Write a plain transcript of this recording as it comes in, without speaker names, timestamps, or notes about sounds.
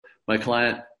My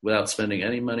client, without spending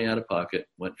any money out of pocket,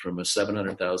 went from a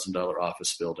 $700,000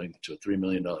 office building to a $3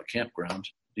 million campground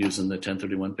using the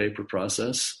 1031 paper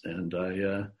process, and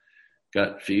I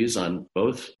got fees on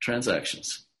both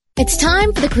transactions. It's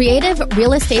time for the Creative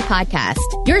Real Estate Podcast,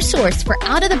 your source for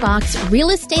out-of-the-box real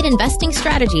estate investing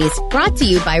strategies, brought to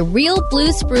you by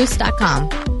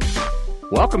RealBlueSpruce.com.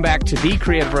 Welcome back to the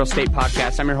Creative Real Estate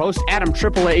Podcast. I'm your host, Adam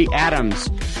AAA Adams,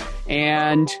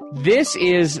 and this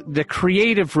is the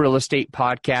Creative Real Estate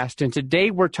Podcast, and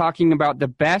today we're talking about the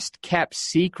best kept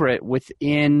secret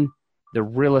within the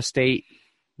real estate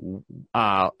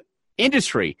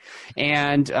industry.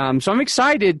 And so I'm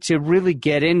excited to really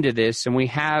get into this, and we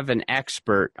have an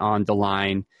expert on the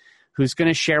line who's going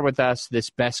to share with us this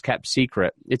best kept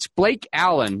secret. It's Blake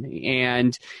Allen,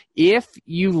 and if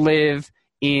you live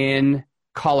in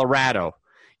Colorado,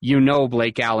 you know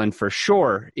Blake Allen for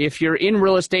sure. If you're in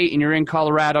real estate and you're in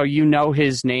Colorado, you know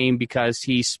his name because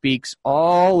he speaks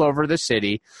all over the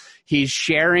city. He's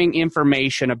sharing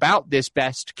information about this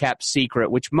best kept secret,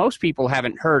 which most people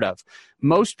haven't heard of.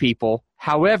 Most people,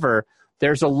 however,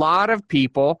 there's a lot of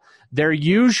people, they're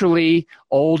usually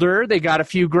older, they got a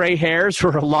few gray hairs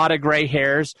or a lot of gray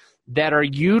hairs, that are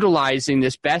utilizing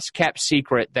this best kept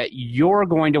secret that you're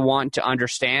going to want to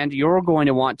understand, you're going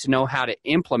to want to know how to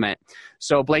implement.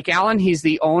 So Blake Allen, he's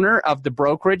the owner of the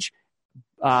brokerage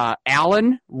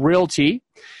Allen Realty.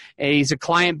 He's a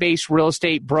client-based real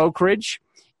estate brokerage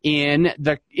in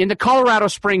the Colorado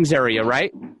Springs area,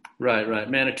 right? Right.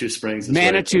 Manitou Springs is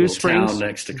Manitou Springs. Town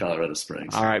next to Colorado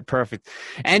Springs. All right, perfect.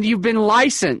 And you've been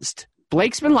licensed.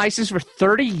 Blake's been licensed for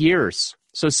 30 years.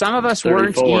 So some of us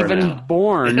weren't even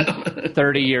born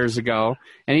 30 years ago,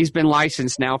 and he's been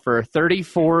licensed now for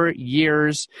 34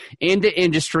 years in the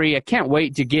industry. I can't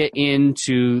wait to get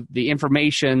into the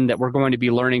information that we're going to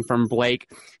be learning from Blake.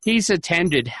 He's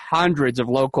attended hundreds of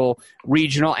local,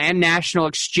 regional, and national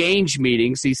exchange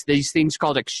meetings, these things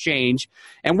called exchange,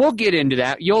 and we'll get into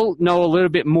that. You'll know a little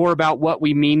bit more about what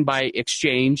we mean by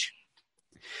exchange.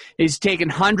 He's taken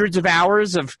hundreds of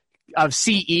hours of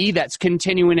CE, that's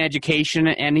continuing education,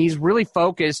 and he's really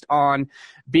focused on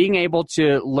being able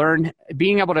to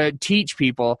teach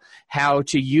people how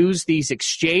to use these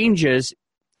exchanges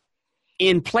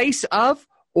in place of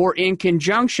or in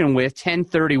conjunction with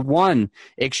 1031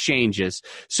 exchanges.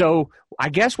 So I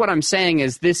guess what I'm saying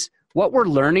is what we're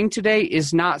learning today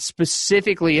is not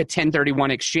specifically a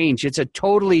 1031 exchange. It's a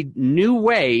totally new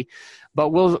way,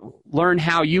 but we'll learn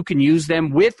how you can use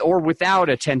them with or without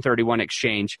a 1031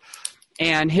 exchange.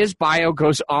 And his bio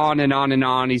goes on and on and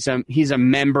on. He's a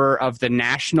member of the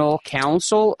National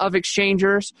Council of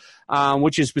Exchangers,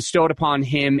 which is bestowed upon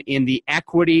him in the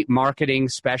Equity Marketing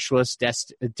Specialist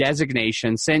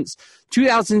designation since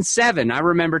 2007. I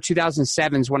remember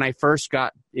 2007 is when I first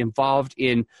got involved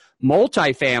in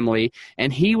multifamily,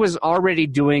 and he was already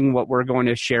doing what we're going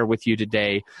to share with you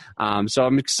today. So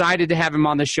I'm excited to have him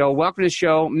on the show. Welcome to the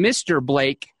show, Mr.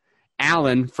 Blake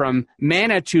Allen from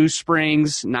Manitou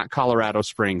Springs, not Colorado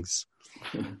Springs.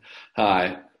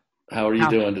 Hi. How are you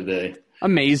doing today?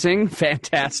 Amazing.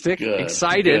 Fantastic. Good,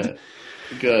 excited.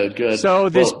 Good. So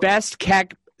this best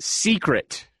kept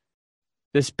secret,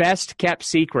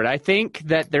 I think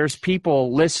that there's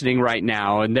people listening right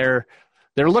now, and they're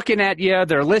looking at you,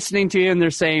 they're listening to you, and they're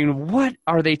saying, what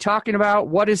are they talking about?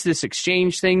 What is this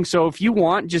exchange thing? So if you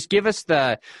want, just give us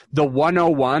the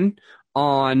 101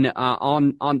 on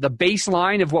the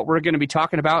baseline of what we're going to be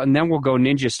talking about, and then we'll go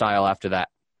ninja style after that.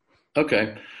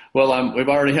 Okay. Well, we've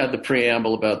already had the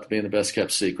preamble about being the best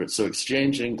kept secret. So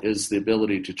exchanging is the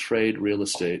ability to trade real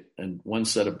estate and one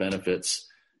set of benefits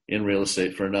in real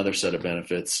estate for another set of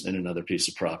benefits in another piece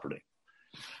of property.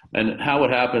 And how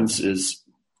it happens is,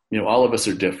 all of us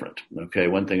are different. Okay.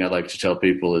 One thing I like to tell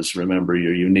people is, remember,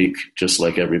 you're unique just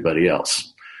like everybody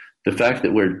else. The fact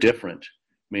that we're different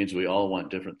means we all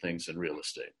want different things in real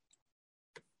estate.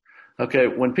 Okay,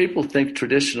 when people think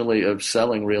traditionally of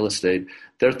selling real estate,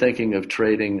 they're thinking of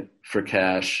trading for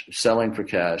cash, selling for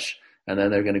cash, and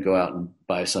then they're going to go out and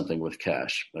buy something with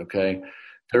cash. Okay,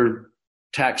 there are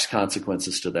tax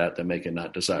consequences to that make it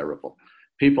not desirable.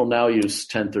 People now use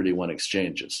 1031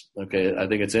 exchanges. Okay, I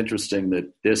think it's interesting that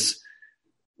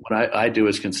what I do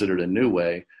is considered a new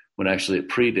way when actually it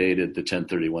predated the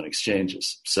 1031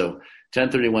 exchanges. So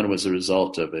 1031 was a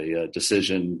result of a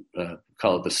decision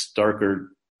called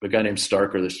a guy named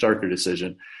Starker, the Starker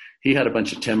decision. He had a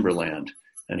bunch of timberland,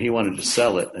 and he wanted to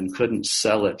sell it and couldn't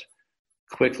sell it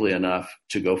quickly enough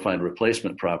to go find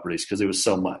replacement properties because it was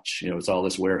so much. It's all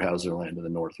this Weyerhaeuser land in the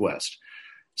Northwest.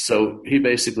 So he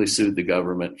basically sued the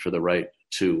government for the right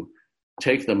to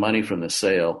take the money from the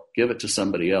sale, give it to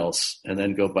somebody else, and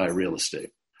then go buy real estate.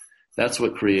 That's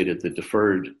what created the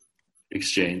deferred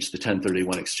exchange, the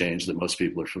 1031 exchange that most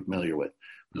people are familiar with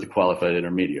the qualified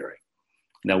intermediary.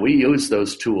 Now, we use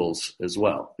those tools as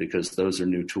well because those are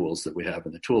new tools that we have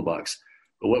in the toolbox.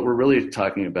 But what we're really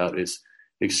talking about is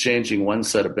exchanging one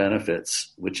set of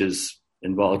benefits, which is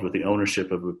involved with the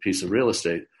ownership of a piece of real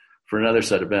estate, for another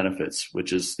set of benefits,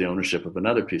 which is the ownership of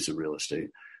another piece of real estate,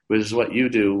 which is what you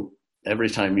do every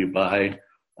time you buy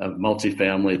a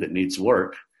multifamily that needs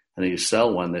work, and then you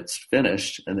sell one that's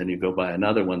finished, and then you go buy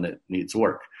another one that needs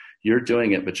work. You're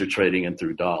doing it, but you're trading in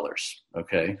through dollars,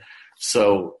 okay?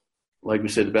 So, like we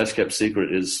said, the best kept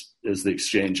secret is the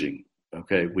exchanging,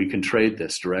 okay? We can trade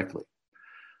this directly.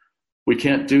 We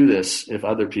can't do this if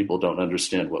other people don't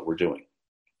understand what we're doing.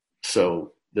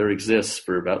 So there exists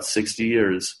for about 60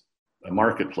 years a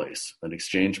marketplace, an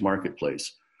exchange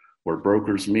marketplace, where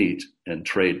brokers meet and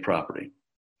trade property.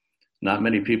 Not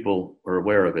many people are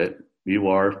aware of it. You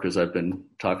are, because I've been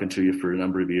talking to you for a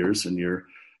number of years, and you're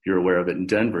aware of it in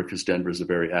Denver, because Denver is a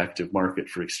very active market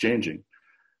for exchanging.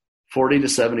 40 to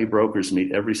 70 brokers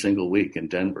meet every single week in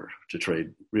Denver to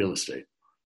trade real estate.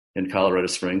 In Colorado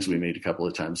Springs, we meet a couple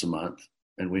of times a month,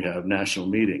 and we have national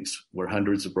meetings where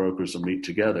hundreds of brokers will meet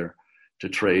together to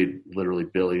trade literally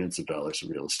billions of dollars of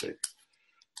real estate.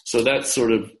 So that's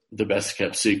sort of the best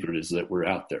kept secret, is that we're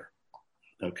out there.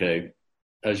 Okay.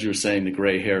 As you were saying, the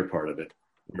gray hair part of it,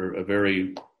 we're a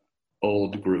very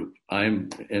old group. I'm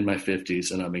in my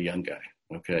 50s and I'm a young guy.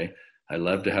 Okay. I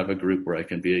love to have a group where I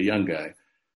can be a young guy,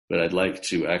 but I'd like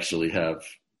to actually have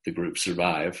the group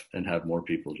survive and have more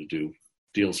people to do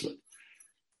deals with.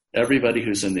 Everybody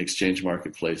who's in the exchange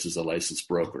marketplace is a licensed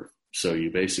broker. So you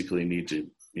basically need to,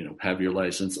 have your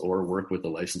license or work with a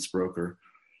licensed broker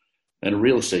and a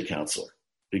real estate counselor,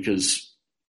 because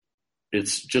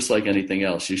it's just like anything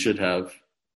else. You should have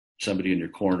somebody in your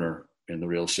corner in the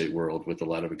real estate world with a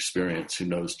lot of experience who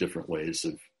knows different ways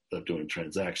of doing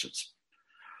transactions.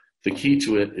 The key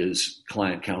to it is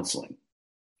client counseling.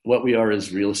 What we are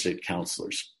is real estate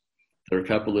counselors. There are a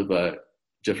couple of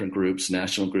different groups,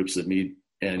 national groups that meet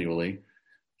annually.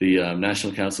 The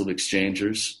National Council of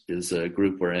Exchangers is a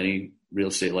group where any real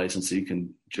estate licensee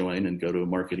can join and go to a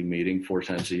marketing meeting 4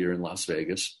 times a year in Las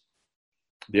Vegas.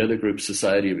 The other group,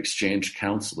 Society of Exchange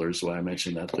Counselors, why I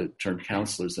mentioned that, the term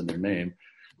counselors in their name.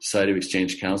 Society of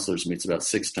Exchange Counselors meets about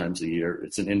 6 times a year.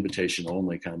 It's an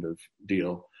invitation-only kind of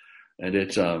deal. And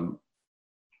it,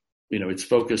 it's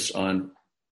focused on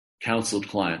counseled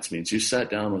clients. Means you sat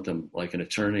down with them like an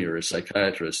attorney or a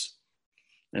psychiatrist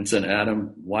and said,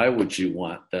 Adam, why would you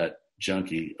want that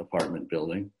junky apartment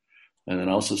building? And then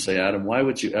also say, Adam, why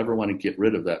would you ever want to get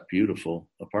rid of that beautiful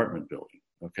apartment building?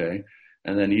 Okay.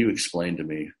 And then you explain to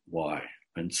me why.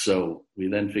 And so we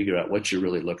then figure out what you're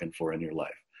really looking for in your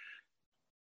life.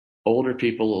 Older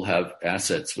people will have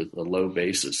assets with a low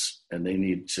basis, and they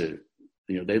need to,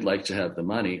 they'd like to have the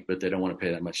money, but they don't want to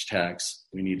pay that much tax.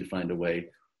 We need to find a way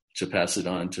to pass it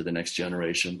on to the next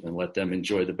generation and let them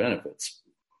enjoy the benefits.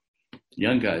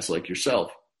 Young guys like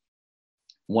yourself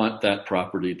want that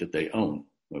property that they own.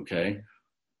 Okay.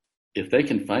 If they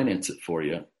can finance it for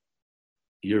you,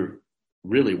 you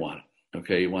really want it.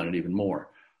 Okay. You want it even more.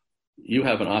 You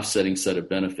have an offsetting set of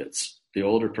benefits. The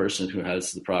older person who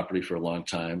has the property for a long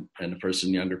time and the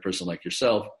younger person like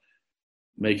yourself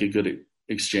make a good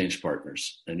exchange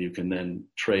partners. And you can then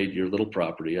trade your little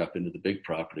property up into the big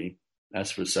property,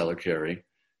 ask for seller carry,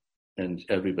 and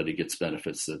everybody gets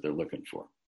benefits that they're looking for.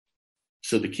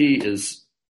 So the key is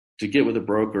to get with a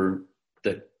broker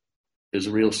that is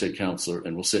a real estate counselor,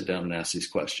 and we'll sit down and ask these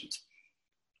questions.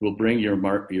 We'll bring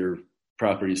your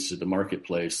properties to the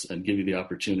marketplace and give you the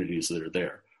opportunities that are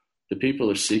there. The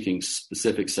people are seeking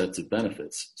specific sets of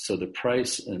benefits. So the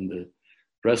price and the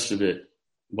rest of it,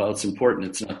 while it's important,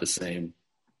 it's not the same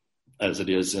as it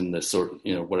is in the sort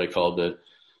of, what I call the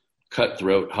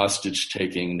cutthroat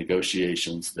hostage-taking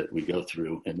negotiations that we go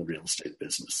through in the real estate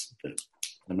business that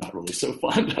I'm not really so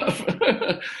fond of.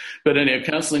 But anyway,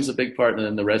 counseling is a big part, and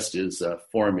then the rest is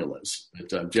formulas. But,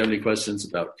 do you have any questions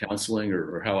about counseling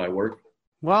or how I work?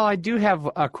 Well, I do have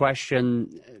a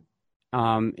question.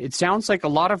 It sounds like a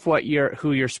lot of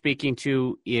who you're speaking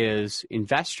to is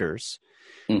investors,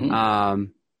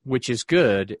 which is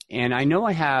good. And I know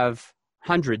I have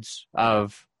hundreds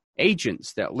of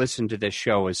agents that listen to this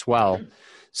show as well.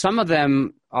 Some of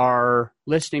them are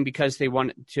listening because they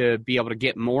want to be able to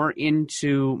get more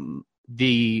into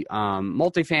the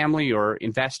multifamily or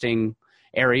investing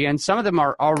area, and some of them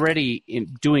are already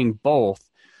doing both.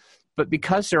 But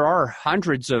because there are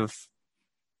hundreds of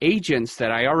agents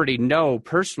that I already know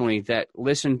personally that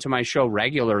listen to my show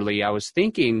regularly, I was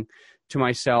thinking to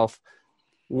myself,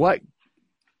 what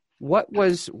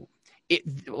was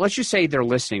let's just say they're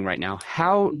listening right now,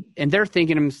 and they're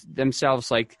thinking to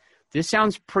themselves like, this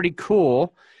sounds pretty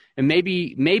cool. And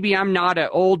maybe I'm not an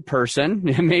old person.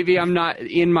 Maybe I'm not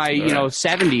in my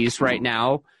 70s right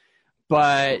now.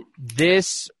 But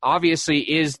this obviously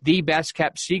is the best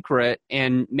kept secret,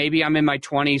 and maybe I'm in my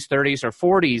 20s, 30s, or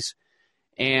 40s,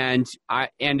 and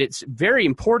it's very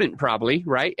important, probably,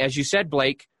 right? As you said,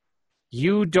 Blake,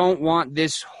 you don't want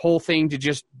this whole thing to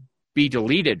just be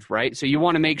deleted, right? So you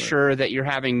want to make sure that you're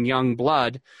having young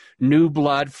blood, new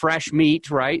blood, fresh meat,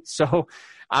 right? So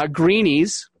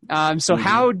greenies.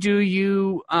 How do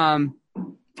you?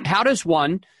 How does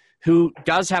one who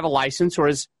does have a license or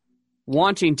is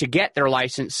wanting to get their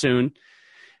license soon,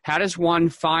 how does one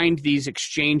find these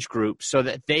exchange groups so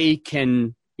that they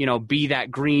can, be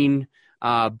that green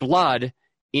blood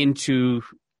into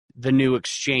the new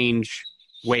exchange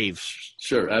wave?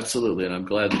 Sure, absolutely. And I'm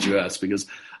glad that you asked, because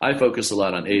I focus a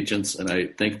lot on agents, and I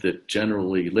think that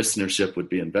generally listenership would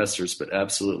be investors, but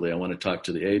absolutely I want to talk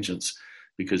to the agents,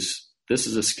 because this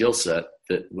is a skill set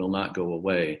that will not go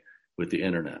away with the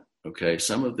internet. Okay.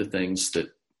 Some of the things that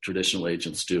traditional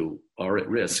agents do are at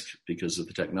risk because of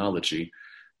the technology,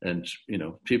 and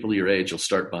people your age will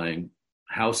start buying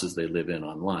houses they live in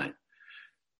online.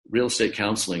 Real estate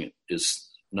counseling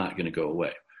is not going to go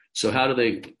away. So how do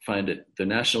they find it? The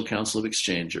National Council of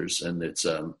Exchangers, and it's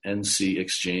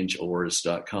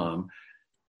ncexchangeors.com.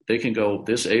 They can go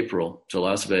this April to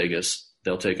Las Vegas.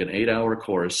 They'll take an 8-hour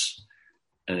course,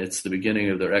 and it's the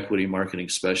beginning of their equity marketing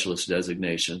specialist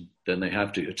designation. Then they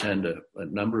have to attend a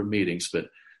number of meetings, but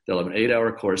they'll have an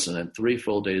 8-hour course and then 3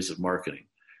 full days of marketing,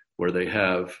 where they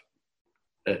have,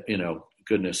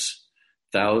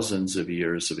 thousands of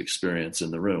years of experience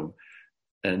in the room.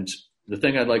 And the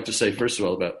thing I'd like to say, first of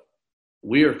all, about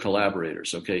we are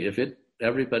collaborators. Okay. If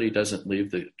everybody doesn't leave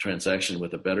the transaction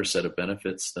with a better set of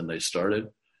benefits than they started,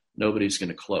 nobody's going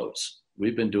to close.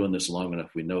 We've been doing this long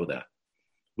enough. We know that.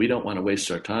 We don't want to waste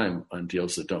our time on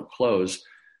deals that don't close.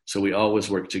 So we always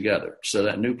work together. So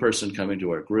that new person coming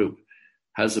to our group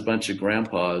has a bunch of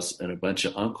grandpas and a bunch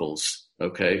of uncles,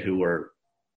 okay, who are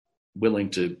willing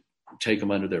to take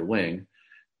them under their wing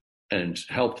and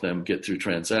help them get through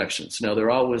transactions. Now, there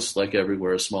are always, like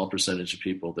everywhere, a small percentage of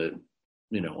people that,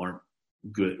 aren't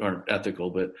good, aren't ethical,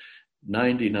 but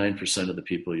 99% of the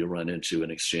people you'll run into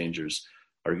in exchangers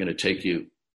are going to take you,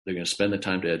 they're going to spend the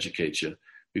time to educate you,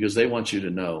 because they want you to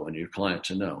know and your client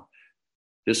to know.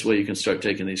 This way you can start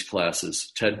taking these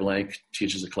classes. Ted Blank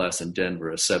teaches a class in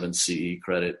Denver, a 7 CE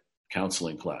credit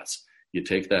counseling class. You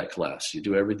take that class, you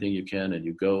do everything you can, and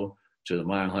you go to the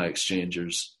Mile High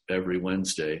Exchangers every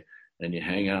Wednesday, and you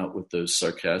hang out with those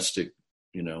sarcastic,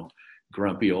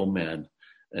 grumpy old men,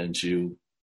 and you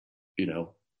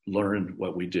learn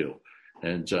what we do.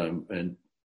 And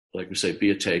like we say,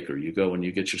 be a taker. You go and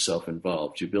you get yourself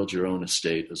involved. You build your own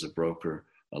estate as a broker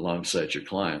alongside your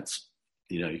clients.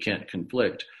 You can't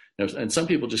conflict. And some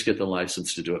people just get the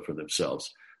license to do it for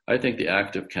themselves. I think the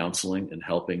act of counseling and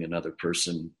helping another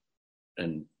person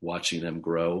and watching them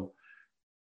grow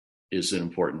is an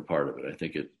important part of it. I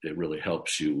think it really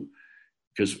helps you,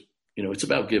 because, it's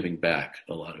about giving back,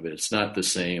 a lot of it. It's not the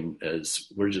same as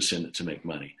we're just in it to make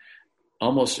money.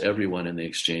 Almost everyone in the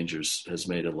exchangers has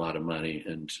made a lot of money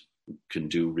and can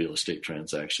do real estate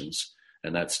transactions,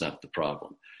 and that's not the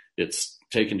problem. It's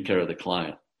taking care of the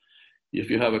client. If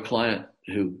you have a client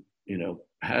who,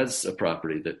 has a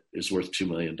property that is worth $2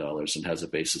 million and has a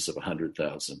basis of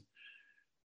 $100,000,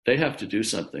 they have to do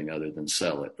something other than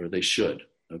sell it, or they should.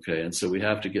 Okay. And so we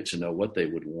have to get to know what they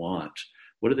would want.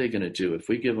 What are they going to do? If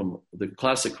we give them the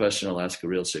classic question I'll ask a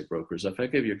real estate broker is, if I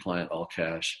give your client all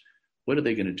cash, what are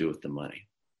they going to do with the money?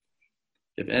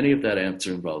 If any of that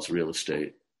answer involves real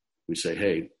estate, we say,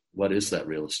 hey, what is that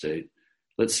real estate?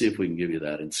 Let's see if we can give you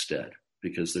that instead,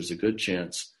 because there's a good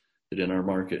chance that in our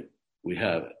market we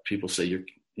have it. People say,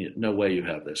 no way you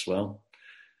have this. Well,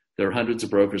 there are hundreds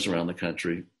of brokers around the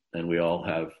country, and we all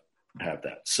have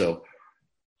that. So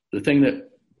the thing that,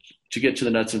 to get to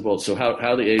the nuts and bolts, so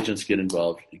how the agents get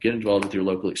involved, you get involved with your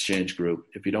local exchange group.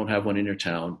 If you don't have one in your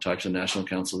town, talk to the National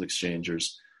Council of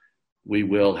Exchangers. We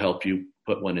will help you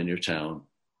put one in your town.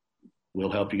 We'll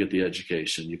help you get the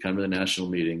education. You come to the national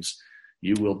meetings,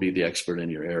 you will be the expert in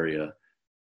your area.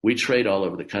 We trade all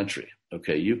over the country.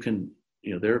 Okay.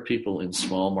 There are people in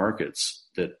small markets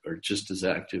that are just as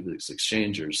active as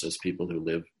exchangers as people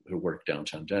who work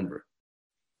downtown Denver.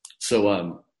 So,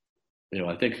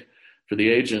 I think for the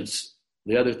agents,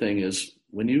 the other thing is,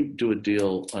 when you do a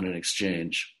deal on an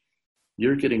exchange,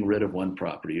 you're getting rid of one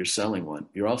property, you're selling one.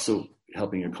 You're also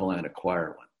helping your client acquire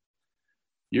one.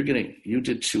 You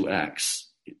did 2 acts.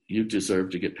 You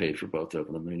deserve to get paid for both of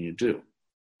them, and you do.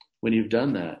 when you've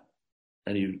done that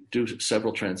and you do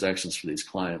several transactions for these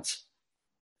clients,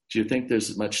 do you think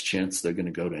there's much chance they're going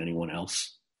to go to anyone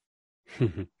else?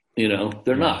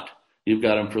 They're not. You've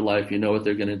got them for life. You know what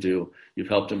they're going to do. You've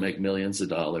helped them make millions of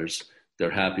dollars.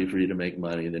 They're happy for you to make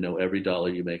money. They know every dollar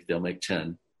you make, they'll make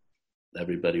 10.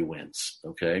 Everybody wins.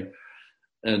 Okay.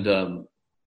 And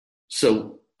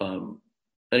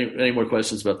any more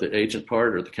questions about the agent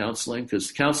part or the counseling?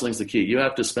 Because counseling is the key. You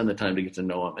have to spend the time to get to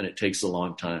know them, and it takes a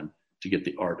long time to get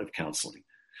the art of counseling.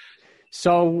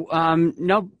 So,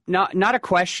 no, not a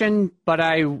question, but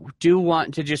I do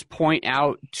want to just point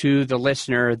out to the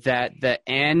listener that the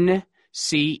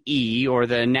NCE, or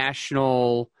the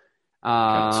National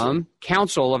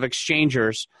Council of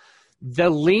Exchangers, the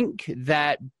link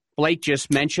that Blake just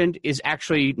mentioned is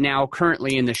actually now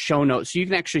currently in the show notes. So you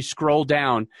can actually scroll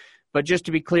down. But just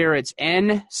to be clear, it's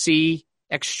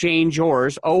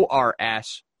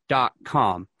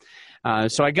ncexchangers.com.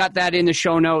 So I got that in the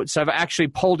show notes. I've actually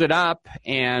pulled it up,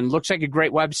 and looks like a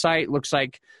great website. Looks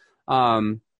like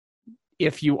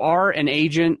if you are an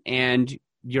agent and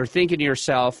you're thinking to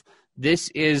yourself, this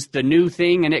is the new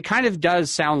thing, and it kind of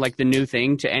does sound like the new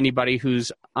thing to anybody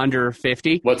who's under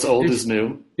 50. What's old is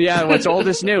new. Yeah, what's old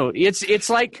is new. It's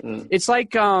like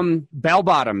bell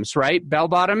bottoms, right? Bell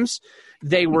bottoms.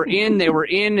 They were in,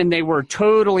 and they were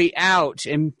totally out,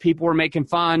 and people were making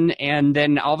fun, and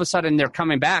then all of a sudden they're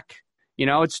coming back.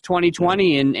 It's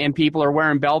 2020, and people are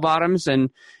wearing bell bottoms,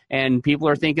 and people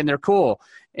are thinking they're cool.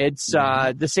 It's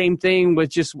the same thing with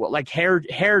just like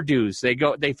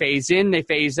hairdos. They phase in, they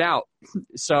phase out.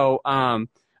 So I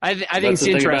think it's interesting. That's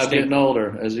the thing about getting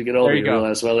older. As you get older, you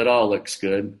realize, well, it all looks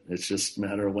good. It's just a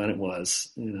matter of when it was.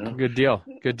 Good deal.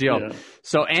 Yeah.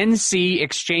 So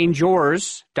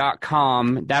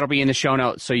ncexchangers.com. That'll be in the show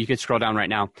notes, so you could scroll down right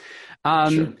now.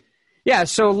 Sure. Yeah,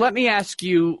 so let me ask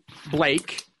you,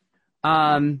 Blake,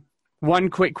 one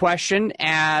quick question,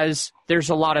 as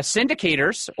there's a lot of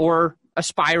syndicators or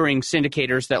aspiring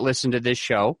syndicators that listen to this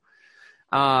show.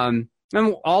 And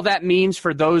all that means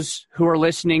for those who are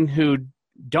listening who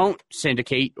don't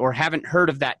syndicate or haven't heard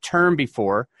of that term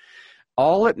before,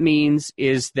 all it means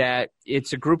is that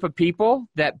it's a group of people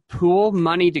that pool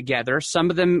money together. Some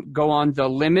of them go on the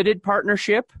limited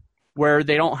partnership where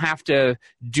they don't have to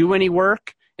do any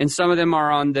work, and some of them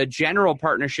are on the general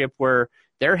partnership where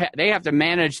they have to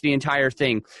manage the entire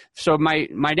thing. So my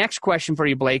next question for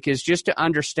you, Blake, is just to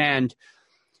understand,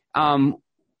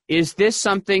 is this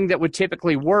something that would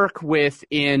typically work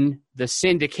within the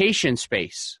syndication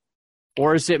space?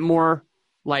 Or is it more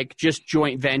like just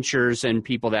joint ventures and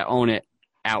people that own it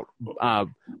out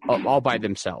all by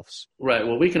themselves? Right.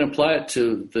 Well, we can apply it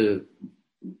to the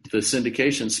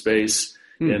syndication space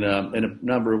in a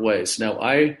number of ways. Now,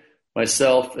 I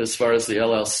myself, as far as the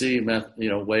LLC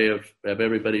way of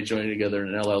everybody joining together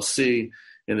in an LLC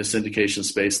in the syndication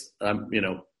space,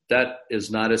 that is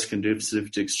not as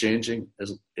conducive to exchanging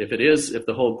as if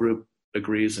the whole group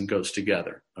agrees and goes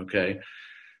together. Okay,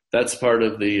 that's part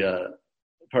of the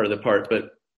part.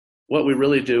 But what we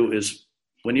really do is,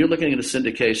 when you're looking at a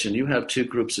syndication, you have two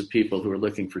groups of people who are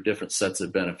looking for different sets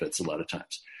of benefits a lot of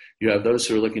times. You have those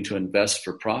who are looking to invest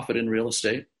for profit in real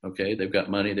estate. Okay, they've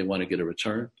got money, they want to get a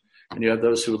return. And you have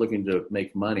those who are looking to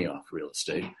make money off real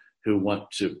estate, who want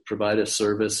to provide a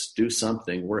service, do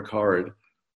something, work hard,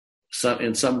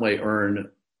 in some way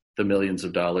earn the millions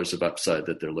of dollars of upside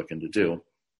that they're looking to do.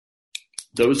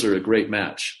 Those are a great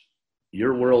match.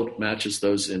 Your world matches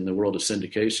those in the world of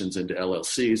syndications into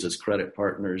LLCs as credit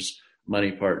partners,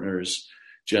 money partners,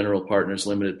 general partners,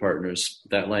 limited partners,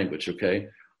 that language, okay?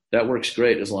 That works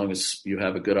great as long as you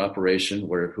have a good operation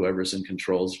where whoever's in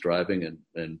control is driving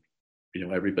and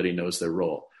everybody knows their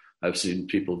role. I've seen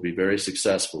people be very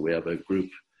successful. We have a group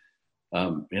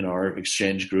in our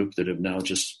exchange group that have now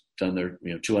just done their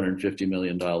 $250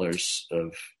 million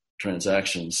of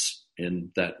transactions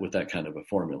with that kind of a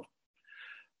formula.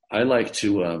 I like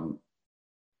to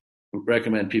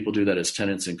recommend people do that as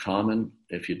tenants in common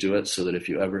if you do it, so that if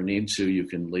you ever need to, you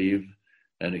can leave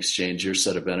and exchange your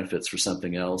set of benefits for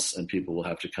something else, and people will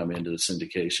have to come into the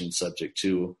syndication subject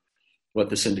to what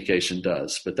the syndication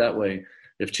does. But that way,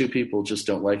 if two people just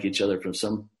don't like each other from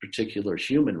some particular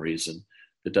human reason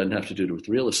that doesn't have to do with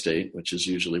real estate, which is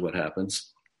usually what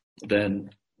happens,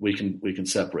 then we can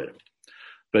separate them.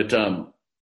 But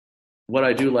what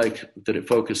I do like that it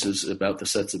focuses about the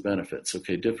sets of benefits.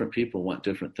 Okay, different people want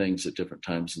different things at different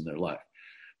times in their life.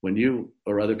 When you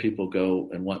or other people go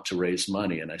and want to raise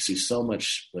money, and I see so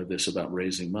much of this about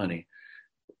raising money,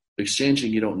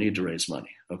 exchanging, you don't need to raise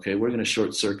money. Okay, we're going to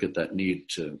short circuit that need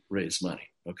to raise money.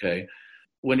 Okay,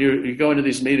 when you go into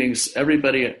these meetings,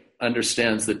 everybody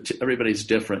understands that everybody's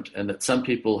different, and that some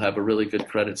people have a really good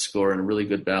credit score and a really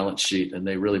good balance sheet, and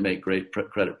they really make great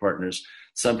credit partners.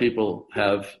 Some people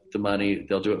have the money,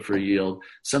 they'll do it for a yield.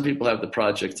 Some people have the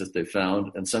projects that they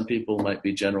found, and some people might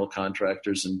be general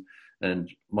contractors and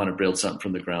want to build something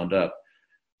from the ground up.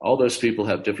 All those people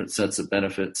have different sets of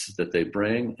benefits that they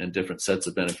bring and different sets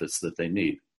of benefits that they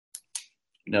need.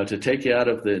 Now, to take you out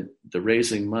of the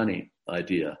raising money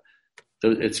idea,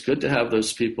 it's good to have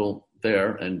those people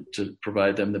there and to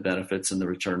provide them the benefits and the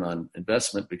return on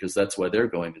investment, because that's why they're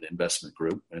going to the investment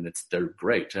group, and they're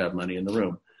great to have money in the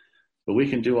room. But we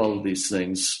can do all of these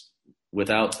things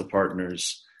without the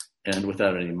partners and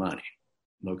without any money,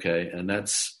 okay? And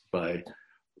that's by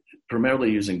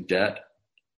primarily using debt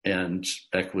and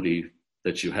equity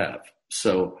that you have.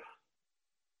 So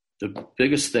the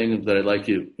biggest thing that I'd like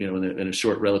you, in a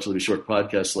short, relatively short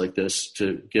podcast like this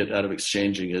to get out of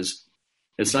exchanging is,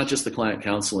 it's not just the client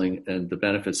counseling and the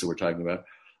benefits that we're talking about.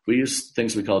 We use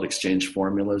things we call exchange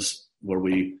formulas, where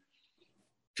we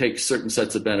take certain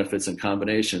sets of benefits and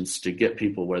combinations to get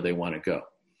people where they want to go.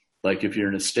 Like if you're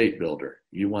an estate builder,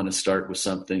 you want to start with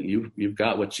something, you've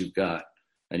got what you've got,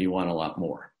 and you want a lot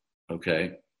more,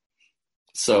 okay?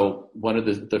 So one of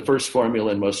the first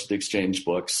formula in most of the exchange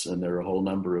books, and there are a whole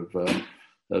number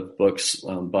of books,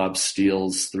 Bob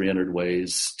Steele's 300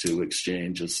 Ways to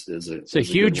Exchange it's a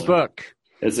huge book.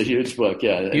 It's a huge book,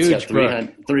 yeah. It's got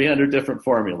 300 different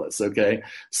formulas, okay?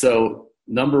 So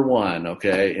number one,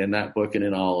 okay, in that book and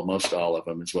in most all of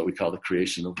them, is what we call the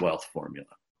creation of wealth formula.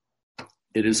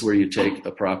 It is where you take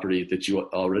a property that you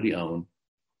already own.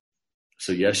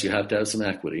 So yes, you have to have some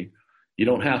equity. You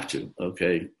don't have to,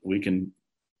 okay? We can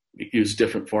use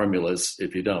different formulas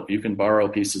if you don't. You can borrow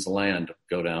pieces of land,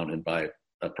 go down and buy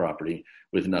a property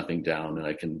with nothing down, and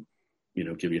I can,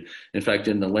 give you. In fact,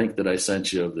 in the link that I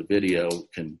sent you of the video,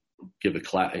 can give a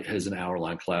class. It has an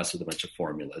hour-long class with a bunch of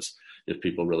formulas if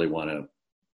people really want to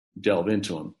delve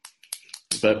into them.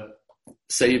 But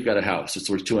say you've got a house, it's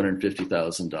worth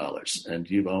 $250,000, and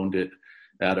you've owned it.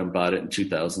 Adam bought it in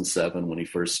 2007 when he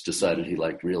first decided he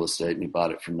liked real estate, and he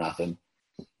bought it for nothing.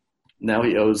 Now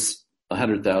he owes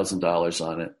 $100,000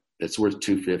 on it. It's worth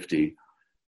 $250,000.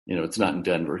 It's not in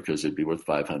Denver because it'd be worth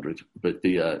 $500,000. But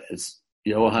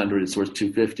you owe $100,000. It's worth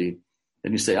 $250,000,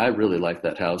 and you say, I really like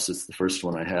that house. It's the first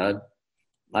one I had.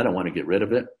 I don't want to get rid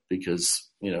of it because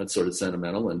it's sort of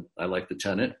sentimental, and I like the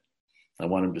tenant. I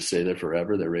want them to stay there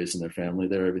forever. They're raising their family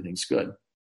there. Everything's good.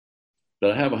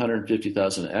 But I have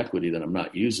 $150,000 equity that I'm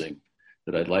not using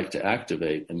that I'd like to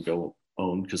activate and go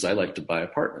own because I like to buy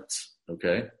apartments.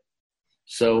 Okay,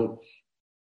 so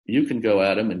you can go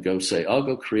at them and go say, I'll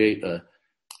go create a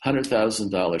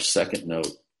 $100,000 second note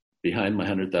behind my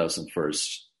 $100,000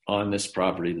 first on this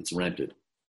property that's rented.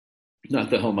 Not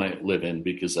the home I live in,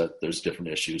 because there's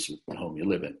different issues with the home you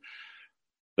live in.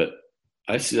 But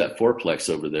I see that fourplex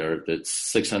over there that's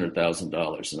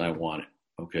 $600,000, and I want it.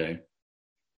 Okay,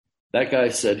 that guy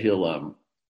said he'll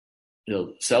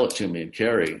sell it to me and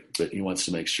carry, but he wants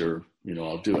to make sure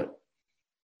I'll do it.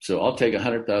 So I'll take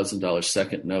 $100,000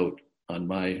 second note on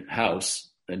my house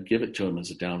and give it to him as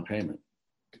a down payment.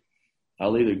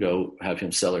 I'll either go have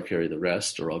him sell or carry the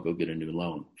rest, or I'll go get a new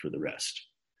loan for the rest.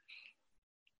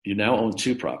 You now own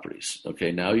two properties.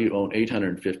 Okay, now you own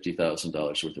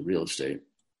 $850,000 worth of real estate.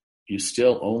 You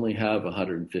still only have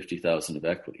 $150,000 of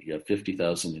equity. You have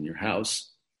 $50,000 in your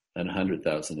house and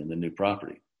 $100,000 in the new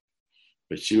property.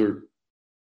 But you're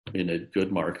in a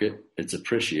good market. It's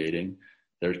appreciating.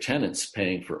 There are tenants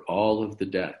paying for all of the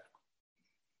debt.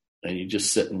 And you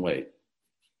just sit and wait.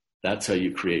 That's how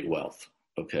you create wealth.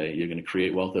 Okay, you're going to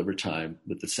create wealth over time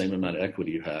with the same amount of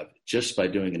equity you have just by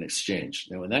doing an exchange.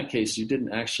 Now, in that case, you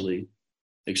didn't actually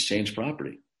exchange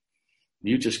property.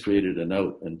 You just created a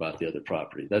note and bought the other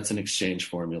property. That's an exchange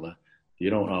formula. You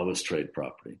don't always trade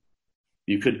property.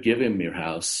 You could give him your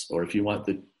house, or if you want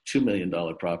the $2 million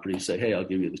property, say, hey, I'll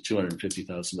give you the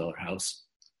 $250,000 house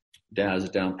as a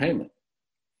down payment.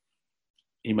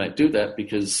 He might do that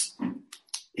because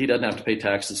he doesn't have to pay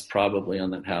taxes probably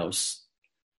on that house.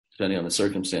 Depending on the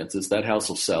circumstances, that house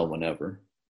will sell whenever.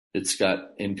 It's got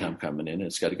income coming in.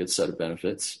 It's got a good set of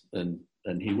benefits, and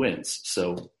he wins.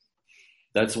 So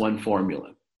that's one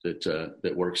formula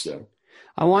that works there.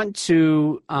 I want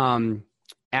to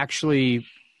actually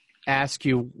ask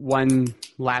you one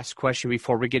last question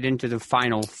before we get into the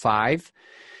final five.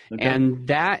 Okay. And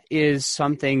that is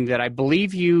something that I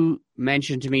believe you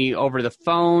mentioned to me over the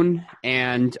phone,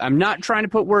 and I'm not trying to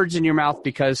put words in your mouth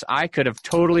because I could have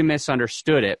totally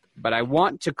misunderstood it, but I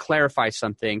want to clarify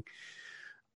something.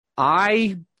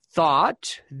 I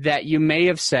thought that you may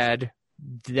have said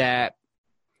that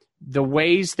the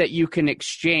ways that you can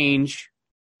exchange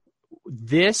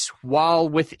this, while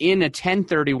within a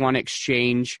 1031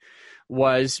 exchange,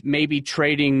 was maybe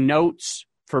trading notes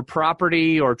for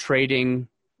property or trading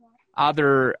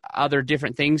other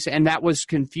different things, and that was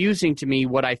confusing to me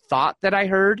what I thought that I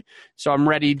heard. So I'm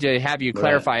ready to have you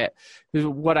clarify it.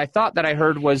 What I thought that I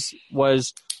heard was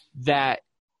that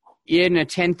in a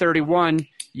 1031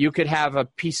 you could have a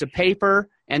piece of paper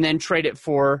and then trade it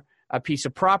for a piece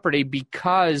of property,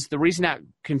 because the reason that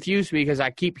confused me, because I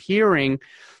keep hearing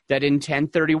that in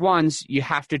 1031s you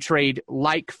have to trade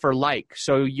like for like.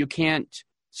 So you can't,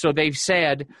 so they've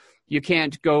said you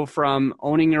can't go from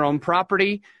owning your own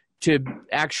property to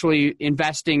actually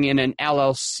investing in an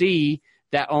LLC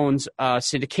that owns a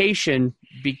syndication,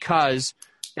 because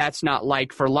that's not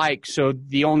like for like. So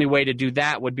the only way to do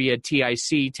that would be a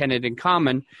TIC, tenant in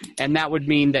common, and that would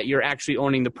mean that you're actually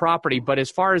owning the property. But as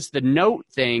far as the note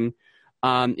thing,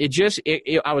 I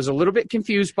was a little bit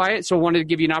confused by it, so I wanted to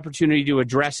give you an opportunity to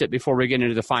address it before we get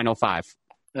into the final five.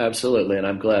 Absolutely, and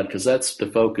I'm glad, because that's the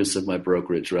focus of my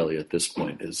brokerage really at this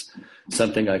point, is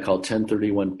something I call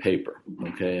 1031 paper.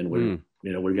 Okay, and we're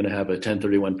going to have a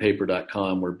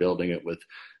 1031paper.com. We're building it with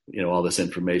all this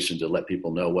information to let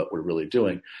people know what we're really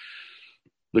doing.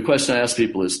 The question I ask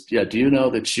people is, do you know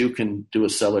that you can do a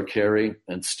seller carry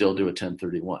and still do a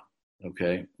 1031?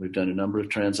 Okay, we've done a number of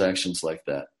transactions like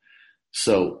that.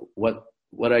 So what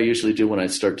I usually do when I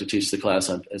start to teach the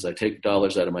class is I take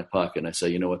dollars out of my pocket and I say,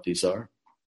 you know what these are?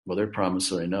 Well, they're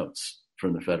promissory notes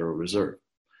from the Federal Reserve.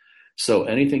 So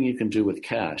anything you can do with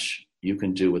cash, you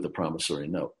can do with a promissory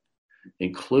note,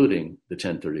 including the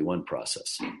 1031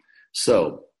 process.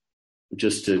 So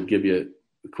just to give you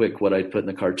a quick what I put in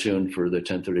the cartoon for the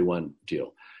 1031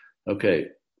 deal. Okay,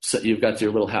 so you've got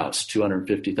your little house,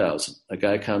 $250,000. A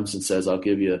guy comes and says, I'll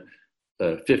give you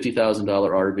a $50,000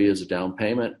 RV as a down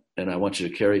payment, and I want you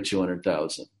to carry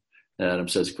 $200,000. And Adam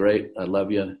says, great, I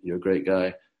love you, you're a great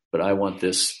guy, but I want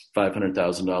this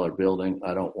 $500,000 building.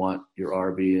 I don't want your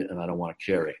RV, and I don't want to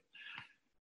carry.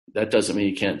 That doesn't mean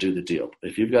you can't do the deal.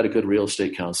 If you've got a good real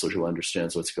estate counselor who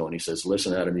understands what's going, he says,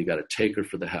 listen, Adam, you got a taker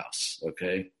for the house,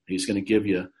 okay? He's going to give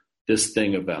you this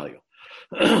thing of value.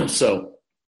 So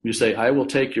you say, I will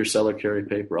take your seller carry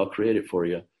paper. I'll create it for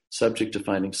you, subject to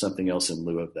finding something else in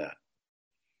lieu of that.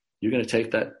 You're going to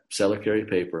take that seller carry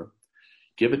paper,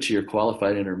 give it to your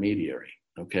qualified intermediary,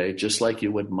 okay, just like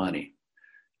you would money,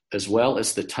 as well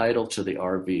as the title to the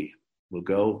RV will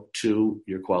go to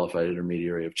your qualified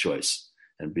intermediary of choice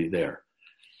and be there.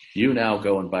 You now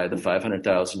go and buy the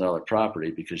 $500,000 property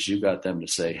because you got them to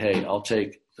say, hey, I'll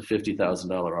take the $50,000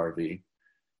 RV,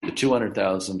 the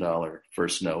 $200,000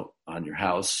 first note on your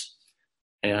house,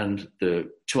 and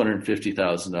the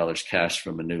 $250,000 cash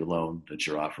from a new loan that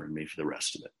you're offering me for the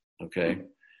rest of it. Okay.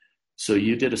 So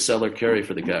you did a seller carry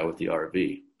for the guy with the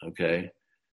RV. Okay.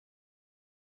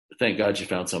 Thank God you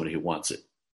found somebody who wants it.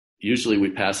 Usually we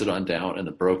pass it on down and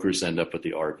the brokers end up with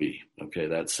the RV. Okay.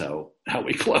 That's how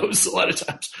we close a lot of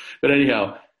times. But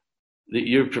anyhow,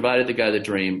 you provided the guy the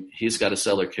dream. He's got a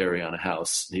seller carry on a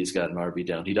house. He's got an RV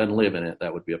down. He doesn't live in it.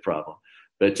 That would be a problem.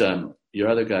 But your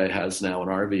other guy has now an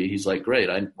RV. He's like, great.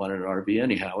 I wanted an RV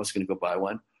anyhow. I was going to go buy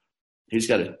one. He's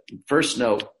got a first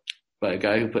note by a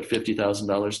guy who put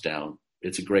 $50,000 down.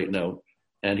 It's a great note.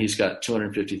 And he's got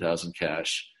 $250,000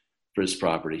 cash for his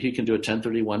property. He can do a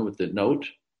 1031 with the note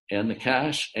and the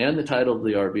cash and the title of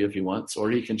the RV if he wants, or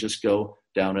he can just go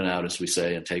down and out, as we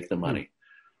say, and take the money.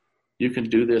 You can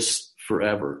do this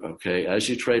forever, okay? As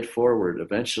you trade forward,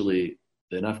 eventually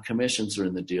enough commissions are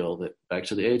in the deal that, back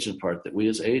to the agent part, that we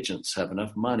as agents have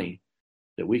enough money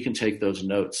that we can take those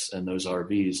notes and those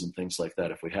RVs and things like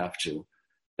that if we have to.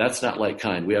 That's not like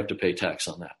kind. We have to pay tax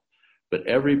on that. But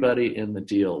everybody in the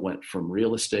deal went from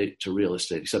real estate to real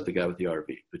estate, except the guy with the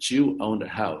RV. But you owned a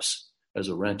house as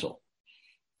a rental,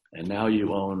 and now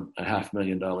you own a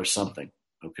 $500,000 something,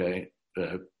 okay?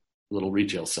 A little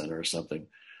retail center or something.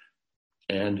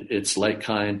 And it's like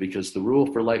kind, because the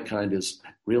rule for like kind is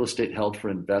real estate held for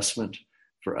investment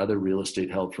for other real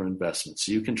estate held for investment.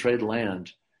 So you can trade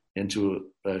land into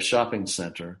a shopping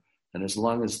center, and as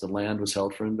long as the land was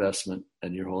held for investment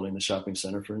and you're holding the shopping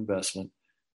center for investment,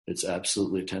 it's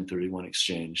absolutely a 1031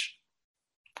 exchange.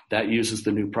 That uses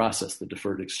the new process, the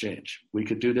deferred exchange. We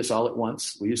could do this all at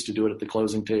once. We used to do it at the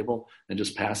closing table and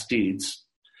just pass deeds.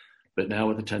 But now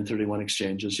with the 1031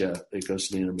 exchanges, it goes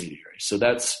to the intermediary. So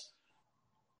that's,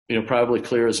 probably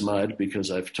clear as mud,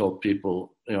 because I've told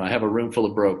people, I have a room full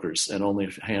of brokers and only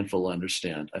a handful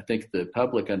understand. I think the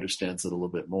public understands it a little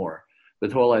bit more.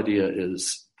 But the whole idea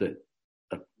is that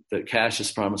cash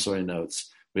is promissory notes.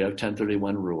 We have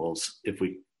 1031 rules. If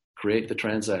we create the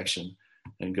transaction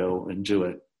and go and do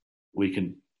it, we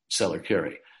can sell or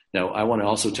carry. Now, I want to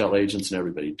also tell agents and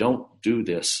everybody, don't do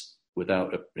this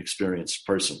without an experienced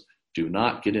person. Do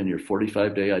not get in your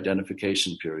 45-day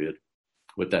identification period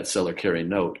with that seller carry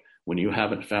note when you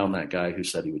haven't found that guy who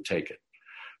said he would take it.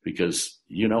 Because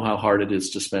you know how hard it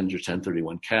is to spend your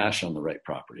 1031 cash on the right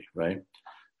property, right?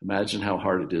 Imagine how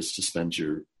hard it is to spend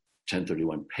your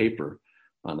 1031 paper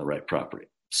on the right property.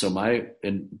 So my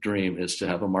dream is to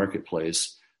have a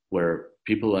marketplace where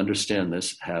people who understand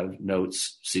this have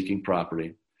notes seeking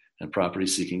property and property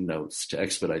seeking notes to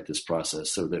expedite this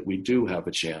process so that we do have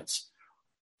a chance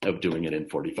of doing it in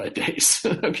 45 days.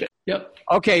 Okay. Yep.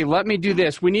 Okay, let me do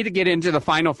this. We need to get into the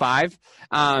final 5.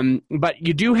 But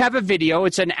you do have a video.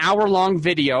 It's an hour-long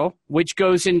video, which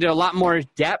goes into a lot more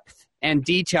depth and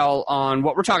detail on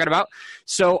what we're talking about.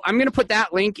 So I'm going to put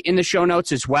that link in the show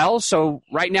notes as well. So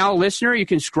right now, listener, you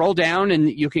can scroll down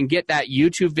and you can get that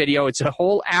YouTube video. It's a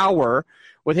whole hour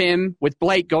with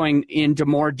Blake going into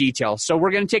more detail. So we're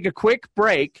going to take a quick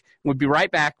break. We'll be right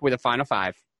back with a final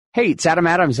 5. Hey, it's Adam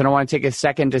Adams, and I want to take a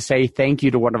second to say thank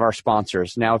you to one of our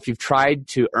sponsors. Now, if you've tried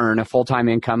to earn a full-time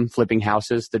income flipping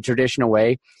houses the traditional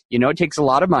way, you know it takes a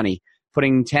lot of money.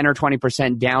 Putting 10 or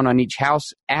 20% down on each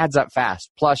house adds up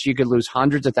fast. Plus, you could lose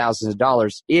hundreds of thousands of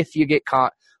dollars if you get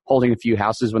caught holding a few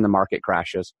houses when the market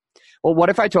crashes. Well, what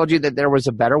if I told you that there was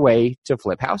a better way to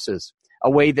flip houses?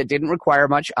 A way that didn't require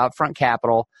much upfront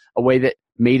capital, a way that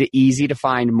made it easy to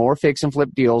find more fix and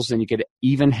flip deals than you could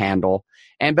even handle,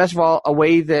 and best of all, a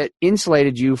way that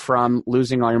insulated you from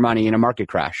losing all your money in a market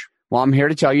crash. Well, I'm here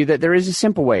to tell you that there is a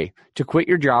simple way to quit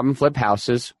your job and flip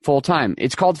houses full time.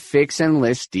 It's called Fix and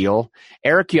List Deal.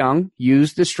 Eric Young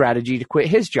used the strategy to quit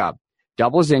his job,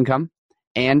 double his income,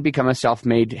 and become a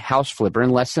self-made house flipper in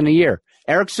less than a year.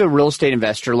 Eric's a real estate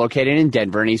investor located in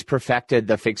Denver, and he's perfected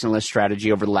the Fix and List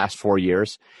strategy over the last 4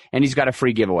 years, and he's got a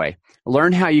free giveaway.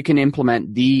 Learn how you can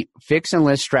implement the Fix and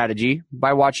List strategy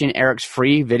by watching Eric's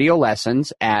free video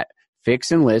lessons at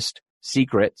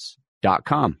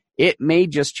fixandlistsecrets.com. It may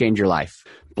just change your life.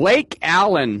 Blake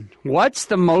Allen, what's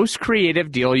the most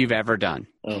creative deal you've ever done?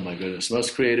 Oh, my goodness.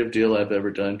 Most creative deal I've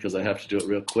ever done, because I have to do it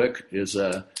real quick, is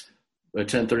a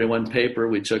 1031 paper.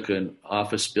 We took an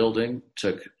office building,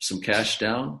 took some cash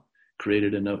down,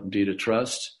 created a note and deed of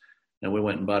trust, and we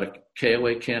went and bought a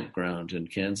KOA campground in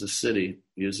Kansas City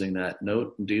using that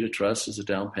note and deed of trust as a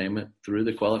down payment through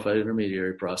the qualified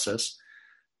intermediary process.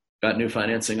 Got new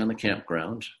financing on the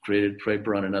campground, created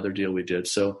paper on another deal we did.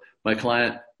 So my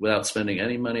client, without spending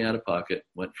any money out of pocket,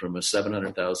 went from a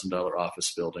 $700,000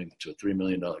 office building to a $3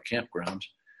 million campground,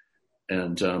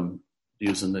 and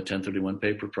using the 1031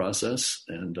 paper process,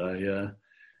 and I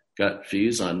got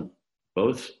fees on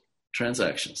both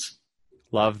transactions.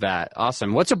 Love that.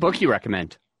 Awesome. What's a book you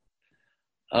recommend?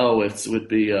 Oh, it would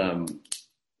be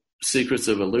Secrets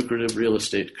of a Lucrative Real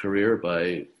Estate Career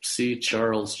by C.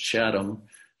 Charles Chatham,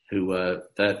 who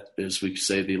that is, we could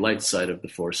say, the light side of the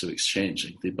force of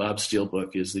exchanging. The Bob Steele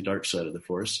book is the dark side of the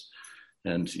force,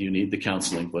 and you need the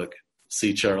counseling book.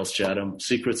 C. Charles Chatham,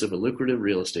 Secrets of a Lucrative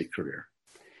Real Estate Career.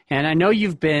 And I know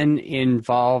you've been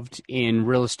involved in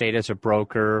real estate as a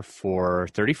broker for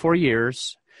 34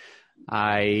 years.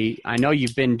 I know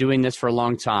you've been doing this for a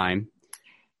long time,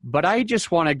 but I just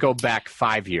want to go back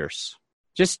 5 years.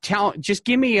 Just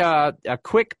give me a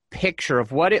quick picture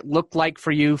of what it looked like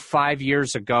for you 5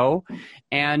 years ago,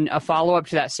 and a follow-up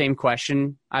to that same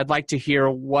question. I'd like to hear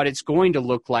what it's going to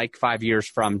look like 5 years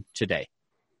from today.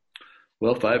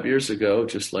 Well, 5 years ago,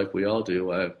 just like we all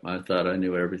do, I thought I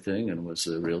knew everything and was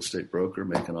a real estate broker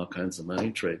making all kinds of money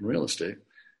trading real estate.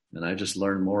 And I just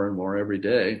learned more and more every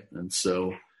day. And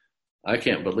so I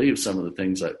can't believe some of the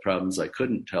problems I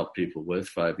couldn't help people with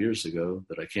 5 years ago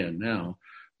that I can now.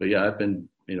 But yeah, I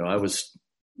was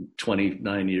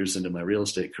 29 years into my real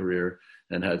estate career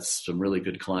and had some really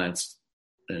good clients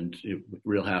and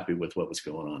real happy with what was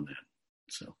going on then.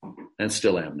 So, and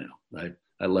still am now.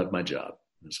 I love my job,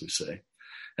 as we say.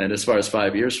 And as far as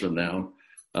 5 years from now,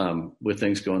 with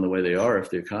things going the way they are, if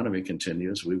the economy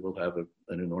continues, we will have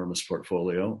an enormous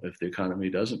portfolio. If the economy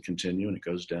doesn't continue and it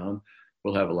goes down,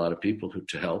 we'll have a lot of people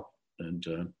to help.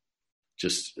 And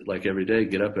just like every day,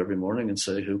 get up every morning and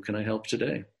say, who can I help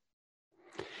today?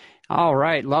 All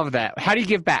right. Love that. How do you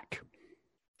give back?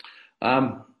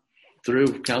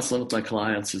 Through counseling with my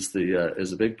clients is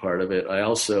a big part of it. I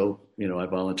also, I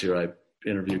volunteer. I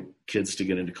interview kids to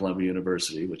get into Columbia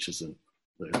University, which is a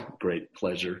great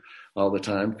pleasure all the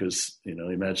time because,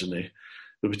 imagine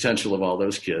the potential of all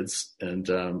those kids. And,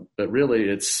 but really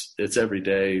it's every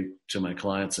day to my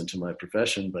clients and to my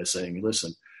profession by saying,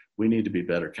 listen, we need to be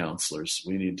better counselors.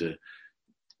 We need to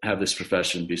have this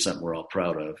profession be something we're all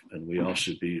proud of. And we all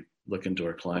should be looking to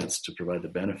our clients to provide the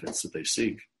benefits that they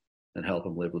seek. and help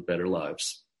them live with better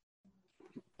lives.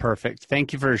 Perfect.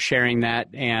 Thank you for sharing that.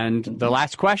 And the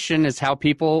last question is how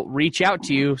people reach out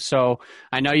to you. So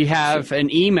I know you have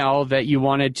an email that you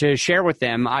wanted to share with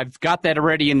them. I've got that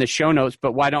already in the show notes,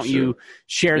 but why don't you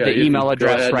share the email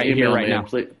address right here, right now?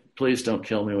 Please don't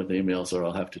kill me with emails or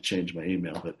I'll have to change my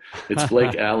email. But it's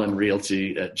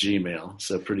BlakeAllenRealty@gmail.com.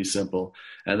 So pretty simple.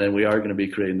 And then we are going to be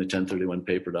creating the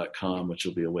 1031paper.com, which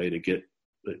will be a way to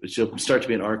it'll start to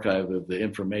be an archive of the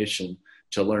information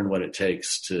to learn what it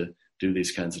takes to do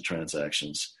these kinds of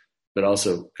transactions. But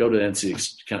also go to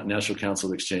the National Council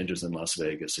of Exchanges in Las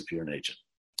Vegas if you're an agent.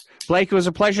 Blake, it was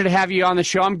a pleasure to have you on the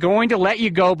show. I'm going to let you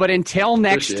go, but until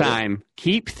next time,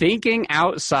 keep thinking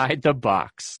outside the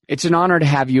box. It's an honor to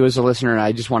have you as a listener, and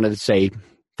I just wanted to say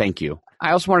thank you.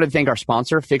 I also wanted to thank our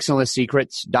sponsor,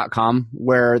 FixAndListSecrets.com,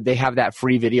 where they have that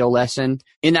free video lesson.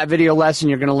 In that video lesson,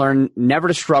 you're going to learn never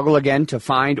to struggle again to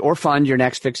find or fund your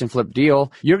next fix and flip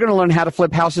deal. You're going to learn how to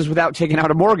flip houses without taking out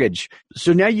a mortgage.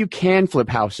 So now you can flip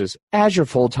houses as your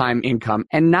full-time income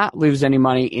and not lose any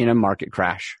money in a market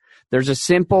crash. There's a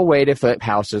simple way to flip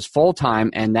houses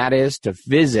full-time, and that is to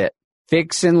visit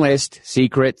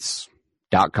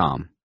FixAndListSecrets.com.